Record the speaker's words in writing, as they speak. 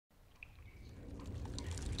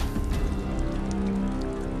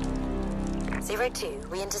02,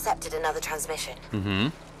 we intercepted another transmission.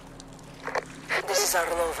 This is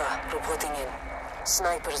Arlova, reporting in.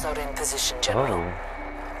 Snipers are in position, General. Oh.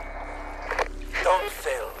 Don't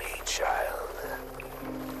fail me, child.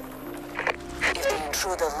 If the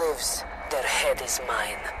intruder lives, their head is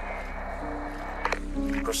mine.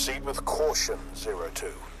 Proceed with caution,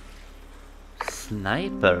 02.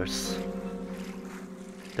 Snipers.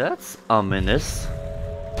 That's ominous.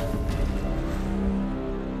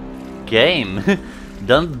 Game.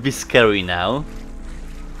 Don't be scary now.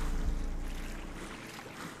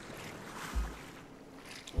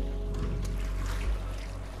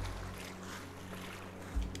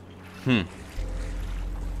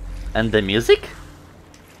 And the music?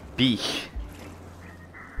 Bich.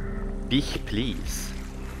 Bich, please.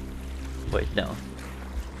 Wait, no.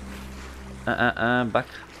 Back.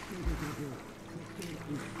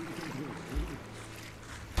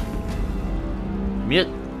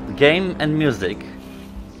 Game and music.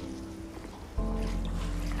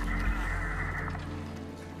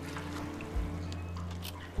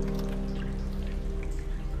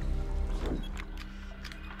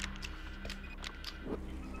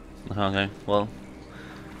 Okay, well,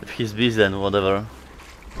 if he's busy then whatever.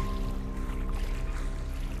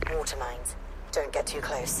 Water mines. Don't get too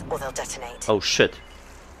close, or they'll detonate. Oh shit.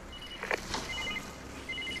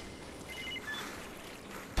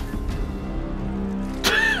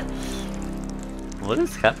 What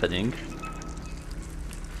is happening?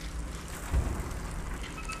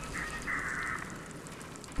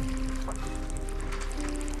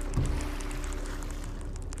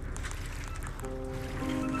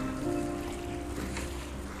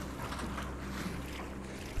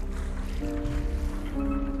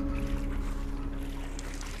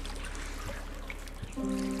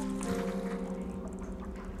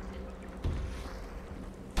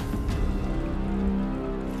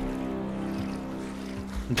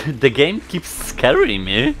 The game keeps scaring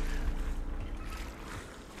me.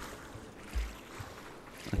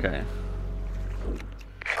 Okay.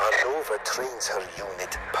 Arlova trains her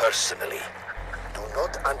unit personally. Do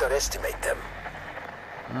not underestimate them.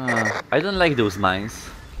 I don't like those mines.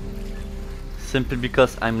 Simply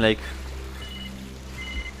because I'm like...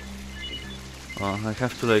 I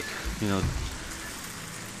have to like, you know,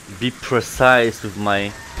 be precise with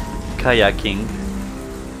my kayaking.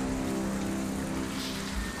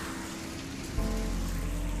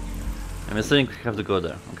 I'm assuming we have to go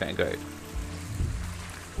there. Okay, great.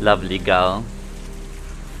 Lovely gal.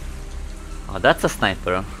 Oh, that's a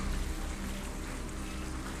sniper.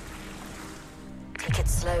 Take it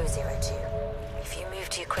slow, 02. If you move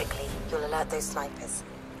too quickly, you'll alert those snipers.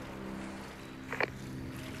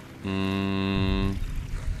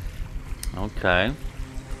 Okay.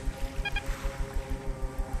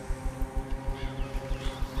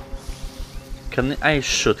 Can I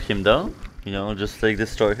shoot him though? You know, just like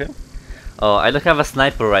destroy him? Oh, I don't have a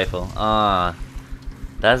sniper rifle. Ah,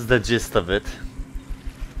 that's the gist of it.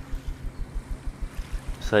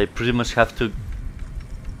 So I pretty much have to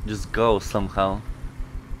just go somehow.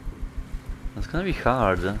 It's gonna be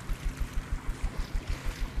hard.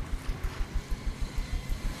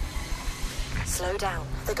 Slow down.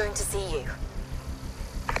 They're going to see you.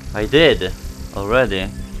 I did already.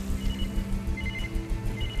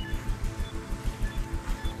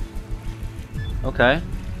 Okay.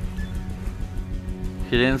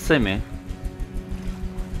 He didn't see me.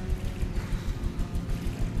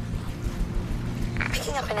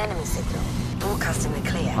 Picking up an enemy signal, broadcasting the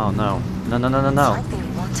clear. Oh no. No, no, no, no, no. It's like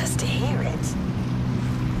they want us to hear it.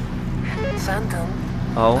 Phantom,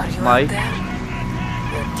 Oh are you my. out there?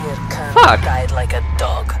 Your dear colonel Fuck. died like a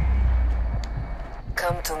dog.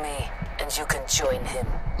 Come to me, and you can join him.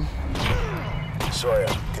 Sawyer,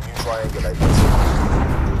 can you triangulate this?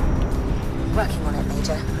 Working on it,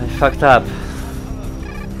 Major. I fucked up.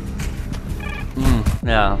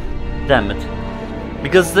 Yeah. Damn it.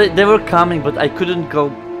 Because they were coming, but I couldn't go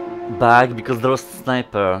back because there was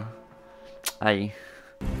sniper. Okay,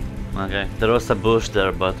 there was a bush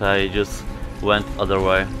there, but I just went other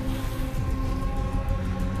way.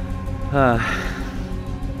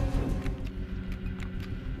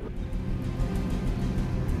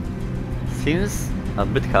 Seems a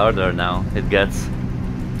bit harder now. It gets.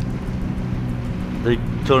 They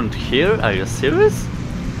turned here? Are you serious?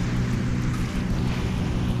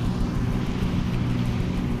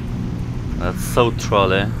 That's so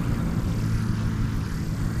trolly.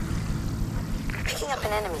 Picking up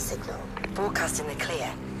an enemy signal, broadcasting the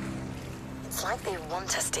clear. It's like they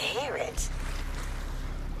want us to hear it.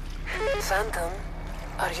 Phantom,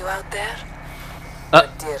 are you out there? Your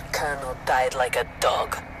dear colonel died like a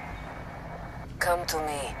dog. Come to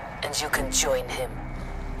me, and you can join him.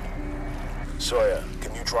 Sawyer,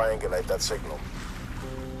 can you triangulate that signal?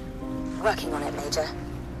 Working on it, Major.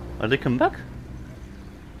 Are they come back?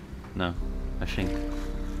 No, I think.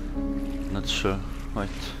 Not sure. Wait.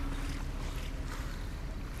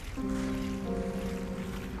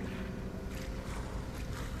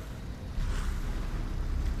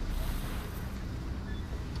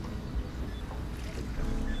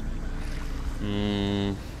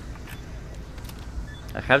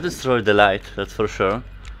 I have destroyed the light, that's for sure.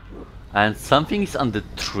 And something is on the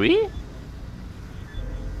tree?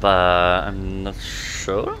 But I'm not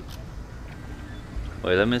sure.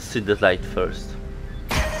 Wait, let me see the light first.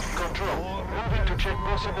 Control, moving to check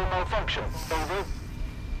possible malfunction. Over.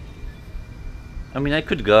 I mean, I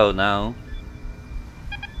could go now.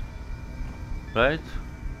 Right?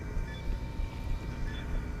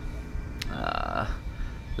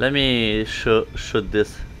 Let me shoot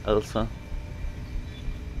this also.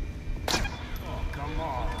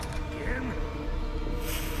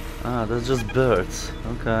 Ah, that's just birds.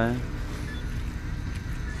 Okay.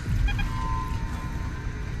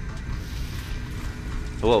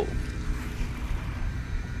 Whoa.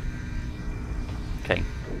 Okay.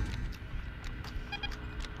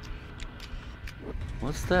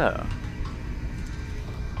 What's there?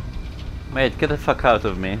 Mate, get the fuck out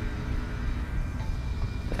of me.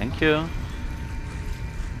 Thank you.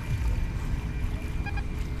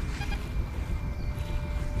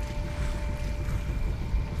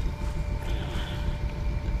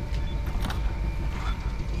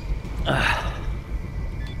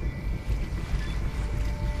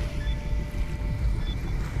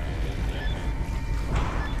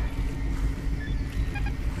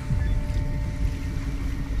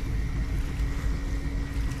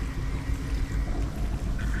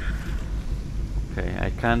 Okay, I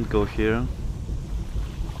can't go here.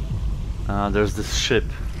 There's this ship.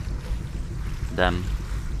 Damn.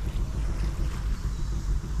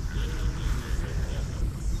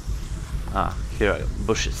 Ah, here are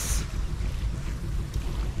bushes.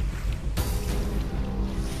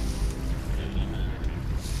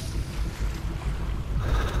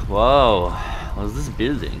 Wow, what's this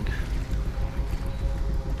building?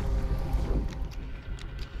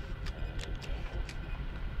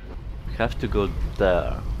 Have to go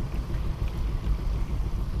there.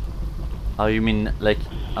 Oh, you mean like,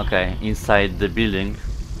 okay, inside the building.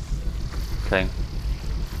 Okay.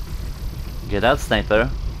 Get out,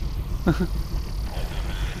 sniper. Move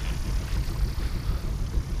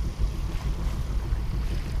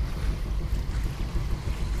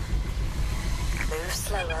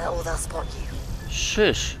slower or they'll spot you.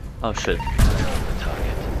 Shush. Oh shit.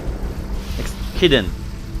 Hidden.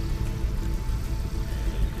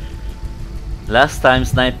 Last time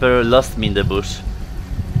sniper lost me in the bush.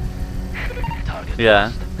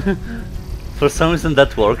 Yeah. For some reason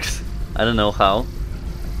that works. I don't know how.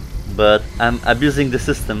 But I'm abusing the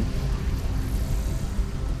system.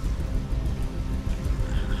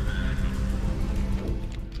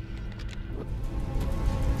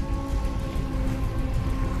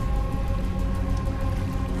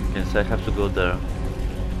 Okay, so I have to go there.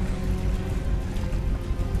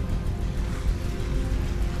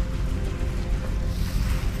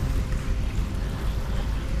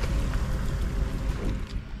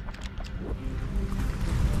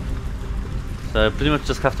 So I pretty much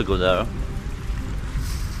just have to go there.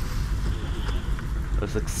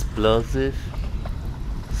 There's explosive.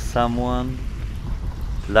 Someone.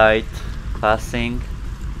 Light. Passing.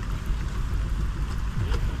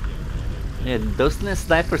 Yeah, those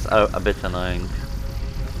snipers are a bit annoying.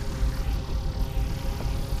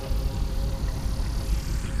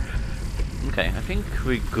 Okay, I think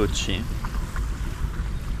we're Gucci.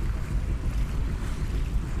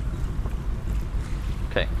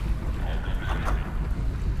 Okay.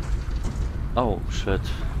 Oh shit.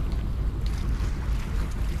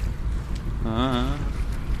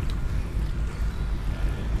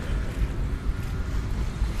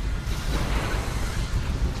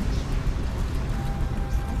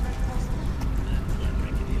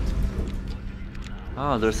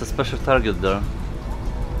 Oh, there's a special target there.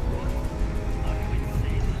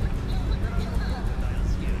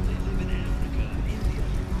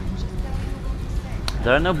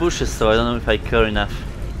 There are no bushes, so I don't know if I care enough.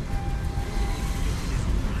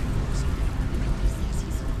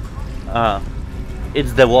 Ah,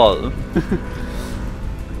 it's the wall.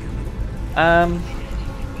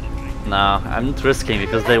 No, I'm not risking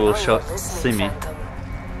because they will see me. Phantom.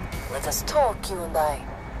 Let us talk, you and I.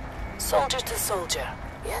 Soldier to soldier,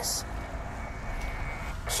 yes?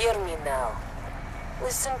 Hear me now.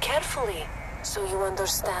 Listen carefully, so you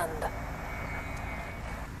understand.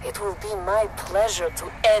 It will be my pleasure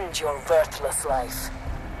to end your worthless life.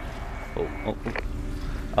 Oh, oh,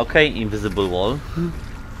 oh. Okay, invisible wall.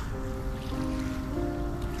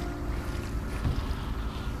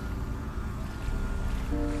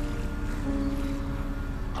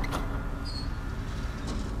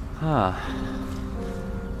 Ah.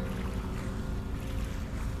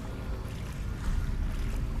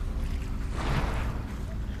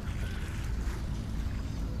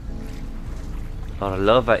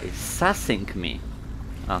 Orlova is sassing me.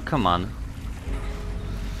 Oh, come on.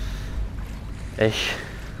 Echt.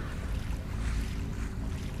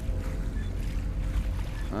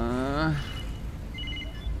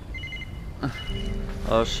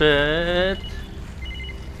 Oh shit.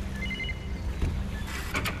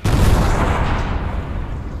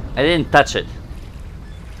 I didn't touch it.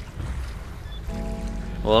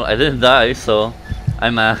 Well, I didn't die, so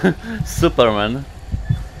I'm a Superman.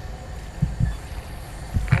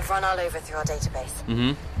 I've run all over through our database.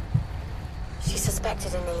 Mm-hmm. She's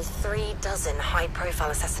suspected in nearly 36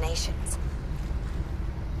 high-profile assassinations.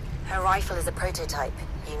 Her rifle is a prototype,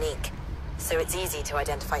 unique, so it's easy to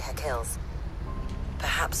identify her kills.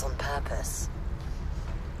 Perhaps on purpose.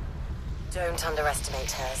 Don't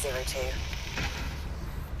underestimate her, 02.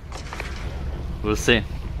 We'll see.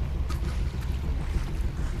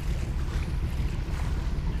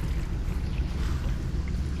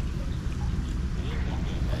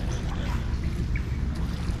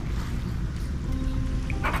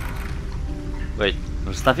 Wait,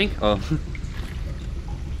 there's nothing? Oh.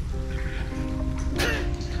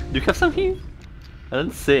 Do you have something? I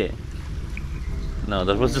didn't see. No,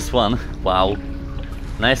 that was just one. Wow.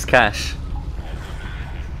 Nice cash.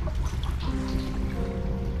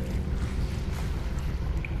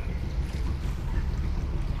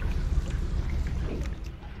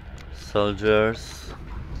 Soldiers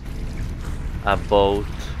about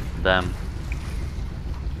them.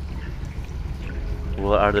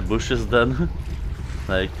 Where are the bushes then?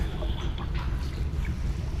 Like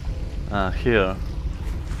here.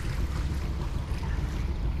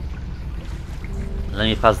 Let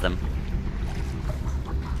me pass them.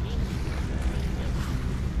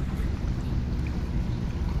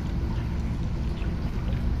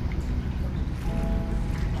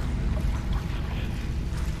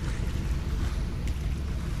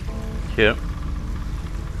 Here.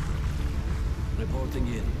 Reporting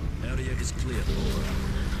in. Area is clear.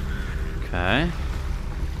 Okay.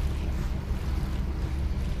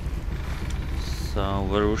 So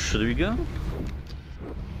where should we go?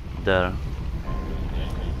 There.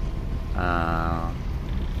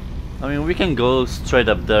 I mean, we can go straight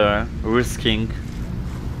up there, risking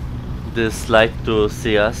this light to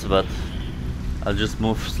see us, but I'll just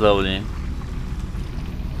move slowly.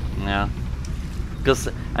 Yeah. Because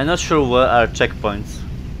I'm not sure where are checkpoints.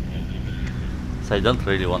 So I don't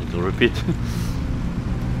really want to repeat.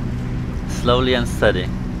 Slowly and steady.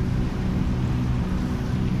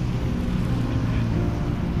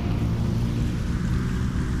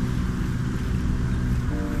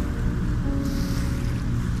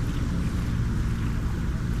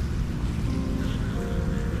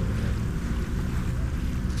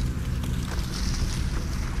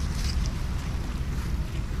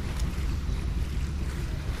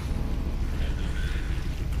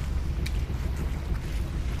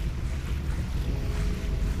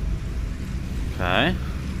 Okay.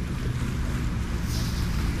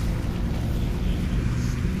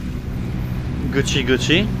 Gucci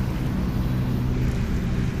Gucci.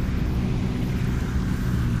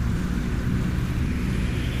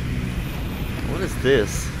 What is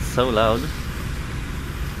this? It's so loud.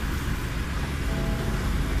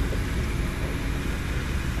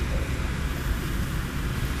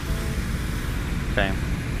 Okay.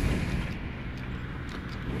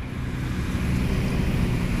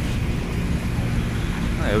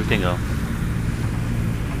 Okay, we can go.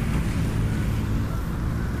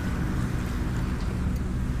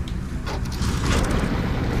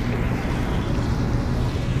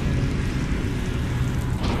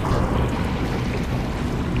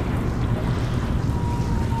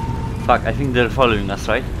 Fuck, I think they're following us,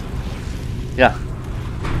 right? Yeah. How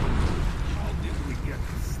did we get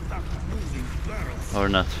stuck moving barrels? Or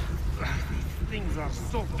not. Things are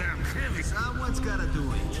so damn heavy. Someone's gotta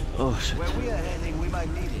do it. Oh shit. Where we are heading, we might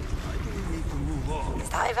need it. I think we need to move on. Is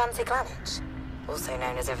that Ivan Ziglanich? Also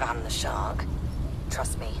known as Ivan the Shark?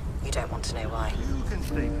 Trust me, you don't want to know why. You can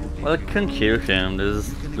stay put. Well, I can kill him. This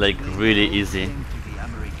is like really easy. To the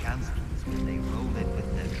Americans when they roll it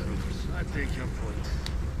with their troops. I take your point.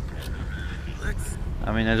 Let's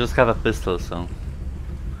I mean, I just have a pistol, so.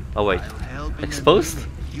 Oh wait. I'll help in Exposed? the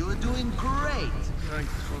beginning. You're doing great.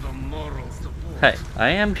 Thanks for the moral support. Hey, I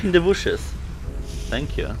am in the bushes.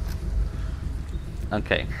 Thank you.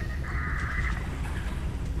 Okay.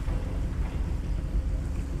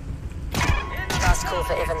 Last call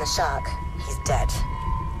for Ivan the Shark. He's dead.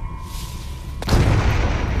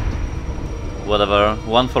 Whatever.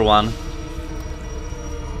 1 for 1.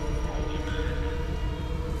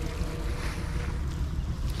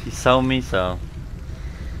 He saw me, so...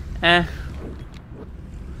 Eh.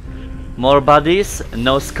 More bodies,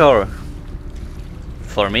 no score.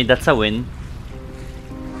 For me, that's a win.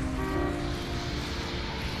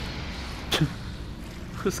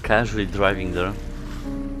 Who's casually driving there?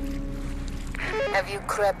 Have you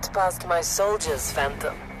crept past my soldiers,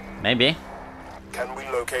 Phantom? Maybe. Can we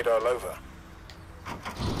locate our lover?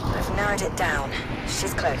 I've narrowed it down.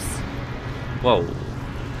 She's close. Whoa.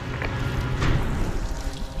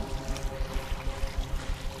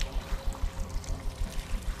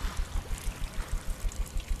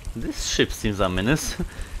 This ship seems ominous.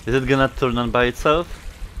 Is it gonna turn on by itself?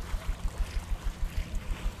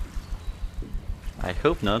 I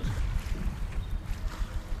hope not.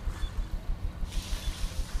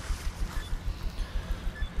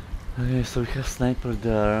 Okay, so we have sniper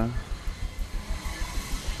there.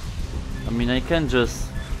 I mean, I can just...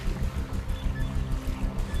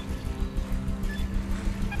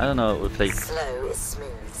 I don't know, if like... Slow is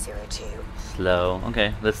smooth, 02. Slow.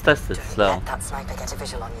 Okay, let's test it. Don't Slow. let that sniper get a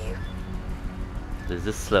visual on you. This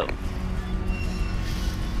is slow.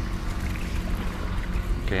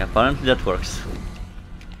 Okay, apparently that works.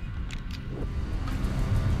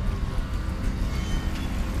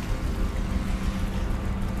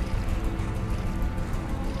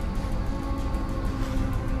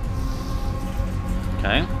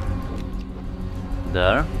 Okay.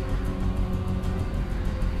 There.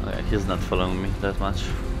 Okay, he's not following me that much.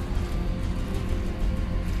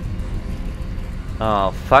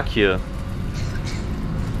 Oh, fuck you.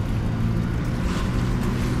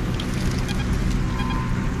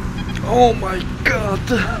 Oh my god!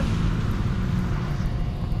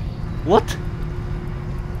 What?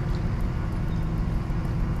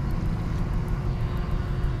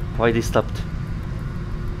 Why they stopped?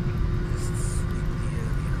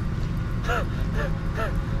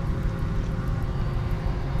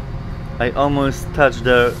 I almost touched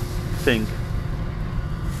their thing.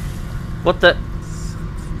 What the?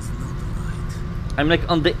 I'm like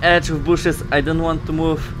on the edge of bushes. I don't want to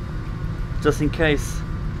move, just in case.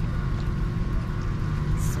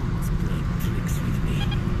 Someone's playing tricks with me.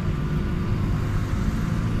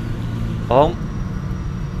 Oh.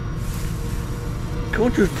 Go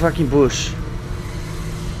to the fucking bush.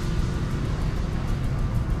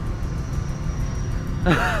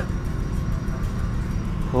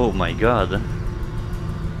 Oh my god.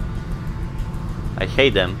 I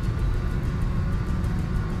hate them.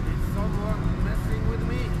 Is someone messing with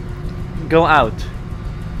me? Go out.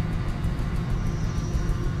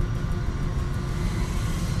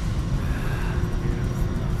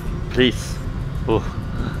 Please. Oh.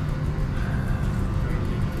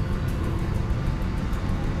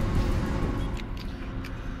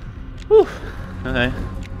 Whew. Okay.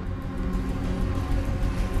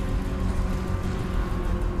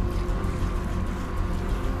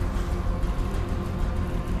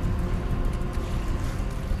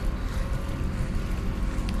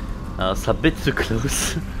 It's a bit too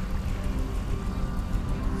close.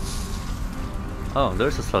 Oh,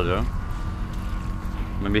 there's a soldier.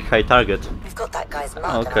 Maybe high target. We've got that guy's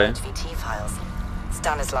mark Okay. in our HVT files.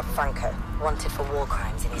 Stanislav Franco, wanted for war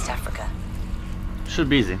crimes in East Africa. Should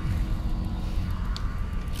be easy.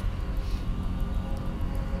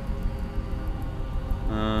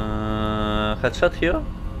 Headshot here?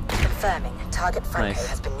 Confirming, target Franco Nice.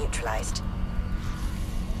 has been neutralized.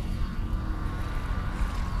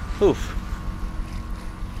 Oof.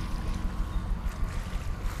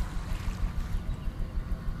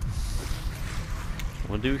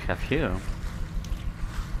 What do we have here?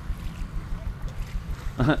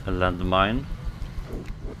 A landmine.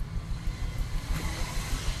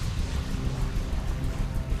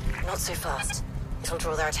 Not so fast. It'll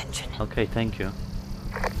draw their attention. Okay, thank you.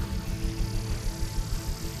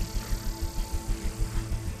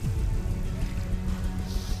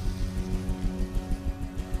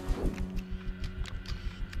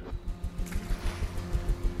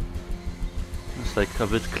 It's like a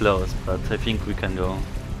bit close, but I think we can go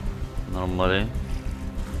normally.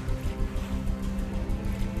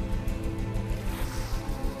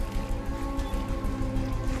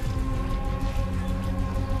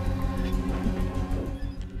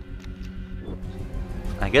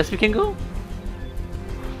 I guess we can go?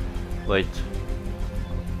 Wait.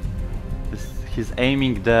 He's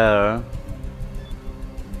aiming there.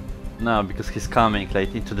 No, because he's coming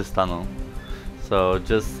like into this tunnel. So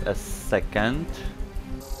just a second.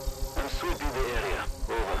 I'm sweeping the area.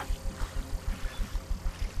 Over.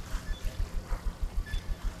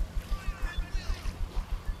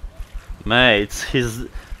 Mates, he's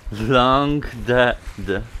long dead.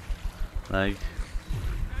 Like,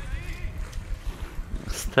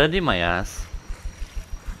 steady my ass.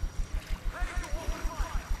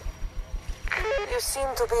 You seem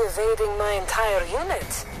to be evading my entire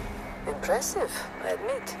unit. Impressive, I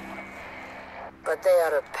admit. But they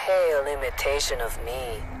are a pale imitation of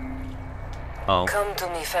me. Oh. Come to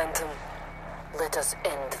me, Phantom. Let us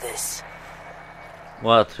end this.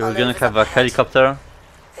 What? You're I'll gonna leave have it a up ahead. helicopter?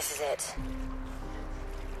 This is it.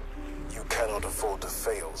 You cannot afford to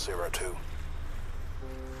fail, 02.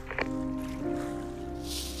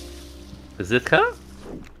 Is it her?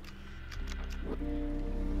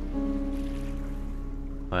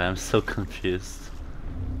 Oh, I'm so confused.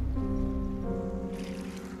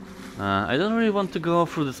 I don't really want to go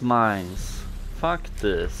through these mines. Fuck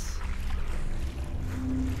this.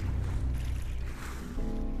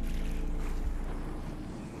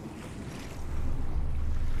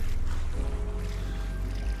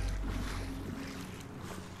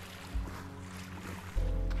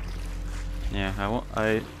 Yeah,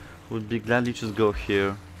 I would be gladly just go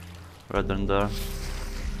here rather than there.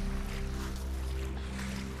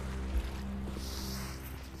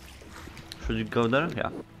 Should you go there? Yeah.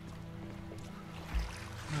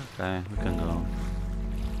 Okay, we can go.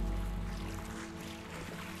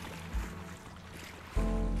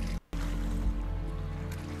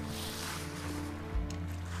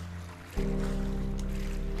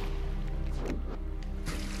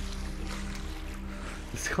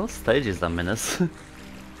 This whole stage is a menace.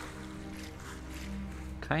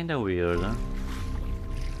 Kinda weird, huh?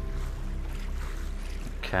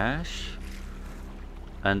 Cache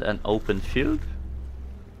and an open field?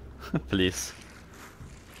 Please.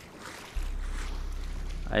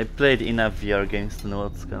 I played enough VR games to know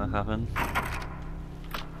what's gonna happen.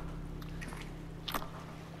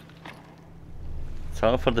 It's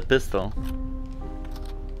all for the pistol.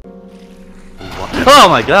 What? Oh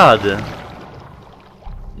my god!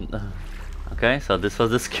 Okay, so this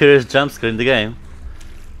was the scariest jump scare in the game.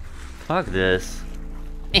 Fuck this.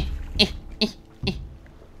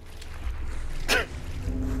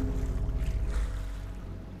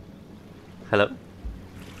 Hello?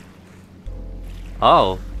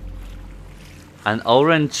 Oh. An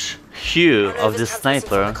orange hue of the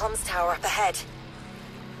sniper. From the comms tower up ahead.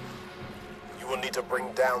 You will need to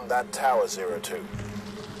bring down that tower, 02.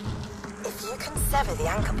 If you can sever the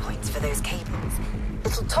anchor points for those cables,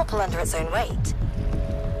 it'll topple under its own weight.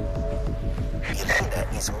 Elena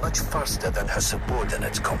is much faster than her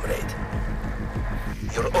subordinates, comrade.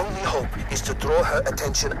 Your only hope is to draw her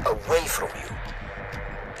attention away from you.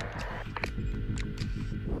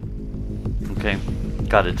 Okay,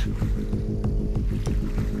 got it.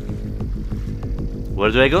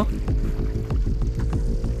 Where do I go?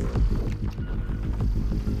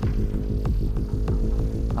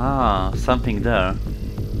 Ah, something there.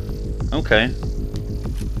 Okay.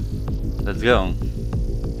 Let's go.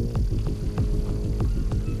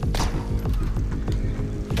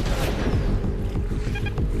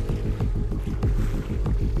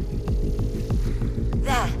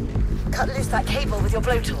 There. Cut loose that cable with your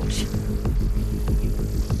blowtorch.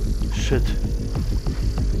 Shit.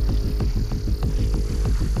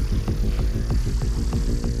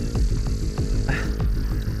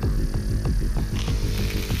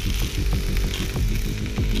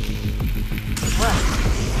 It worked,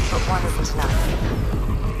 but one isn't enough.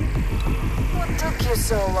 What took you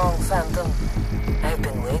so long, Phantom? I've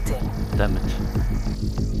been waiting. Damn it.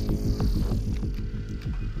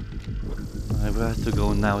 I will have to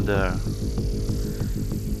go now there.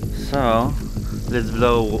 So, let's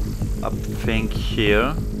blow up thing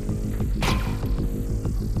here.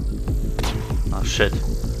 Oh shit.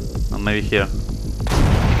 Oh, maybe here.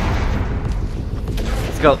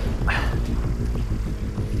 Let's go.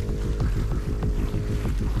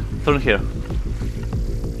 Turn here.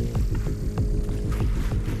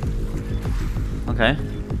 Okay.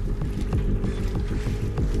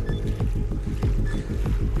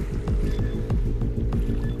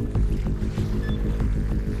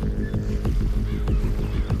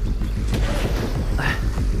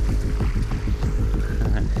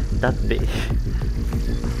 That big.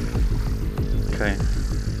 Okay.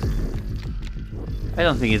 I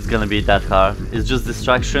don't think it's gonna be that hard. It's just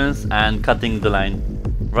distractions and cutting the line,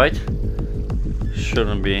 right?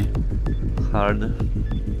 Shouldn't be hard.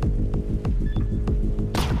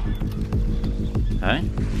 Okay.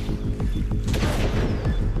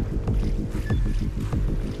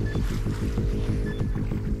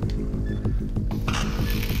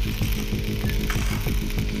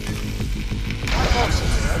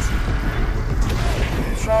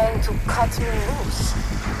 Trying to cut me loose.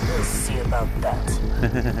 We'll see about that.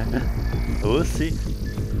 We'll see.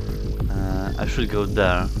 I should go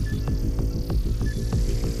there.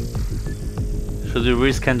 Should we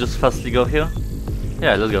risk and just fastly go here?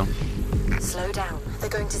 Yeah, let's go. Slow down. They're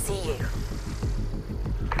going to see you.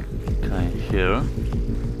 Okay, here.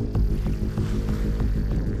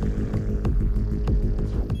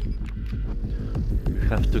 We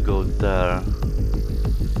have to go there.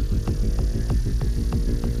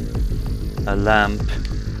 A lamp.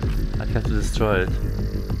 I have to destroy it.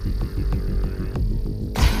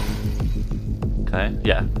 Okay,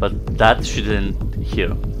 yeah, but that shouldn't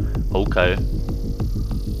here. Okay.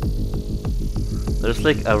 There's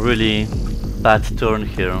like a really bad turn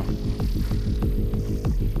here.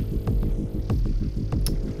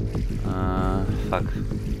 Fuck.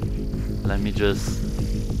 Let me just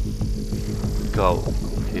go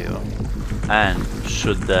here and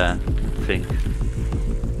shoot the thing.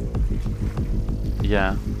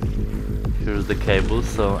 Yeah. Here's the cable,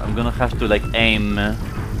 so I'm gonna have to like aim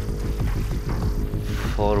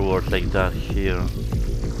forward like that here.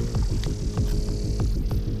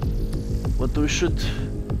 What do we shoot?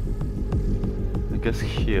 I guess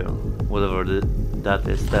here. Whatever that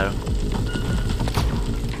is there.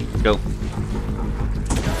 Let's go.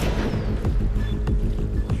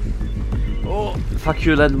 Oh, fuck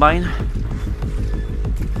you, landmine.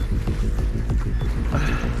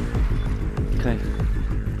 Okay.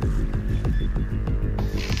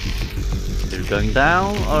 You're going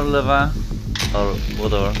down or leva or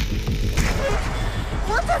whatever.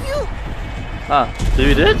 What have you? Ah, do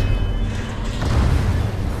you did?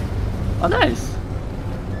 Oh, nice.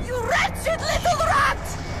 You wretched little rat!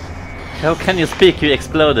 How can you speak? You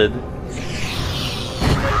exploded.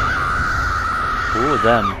 Oh,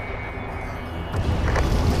 damn.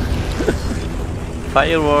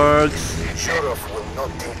 Fireworks. Sheriff will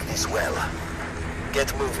not take this well.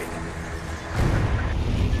 Get moving.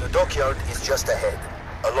 The dockyard is just ahead,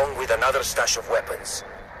 along with another stash of weapons.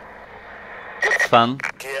 It's fun.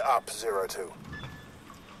 Gear up, 02.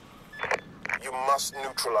 You must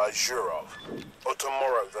neutralize Zhurov, or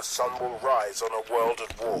tomorrow the sun will rise on a world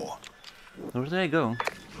at war. Where did I go?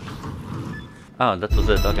 Oh, that was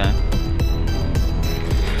it, okay.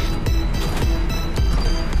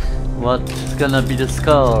 What's gonna be the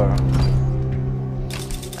score?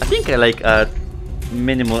 I think I like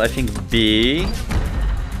minimal, I think B.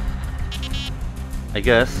 I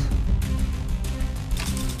guess.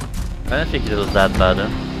 I don't think it was that bad.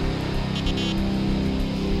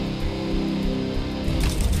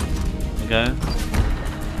 Okay.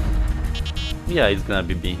 Yeah, it's gonna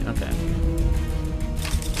be B, okay.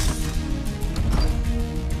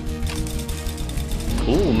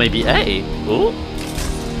 Ooh, maybe A. Ooh.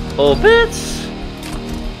 Oh, bitch!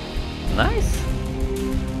 Nice.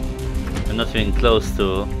 I'm not even close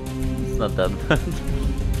to. It's not that bad.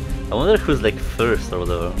 I wonder who's like first or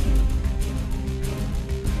whatever.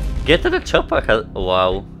 Get to the chopper.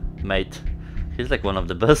 Wow, mate. He's like one of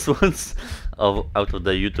the best ones out of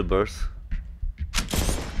the YouTubers.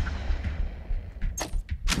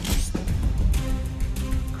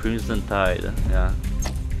 Crimson Tide, yeah.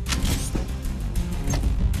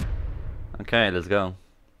 Okay, let's go.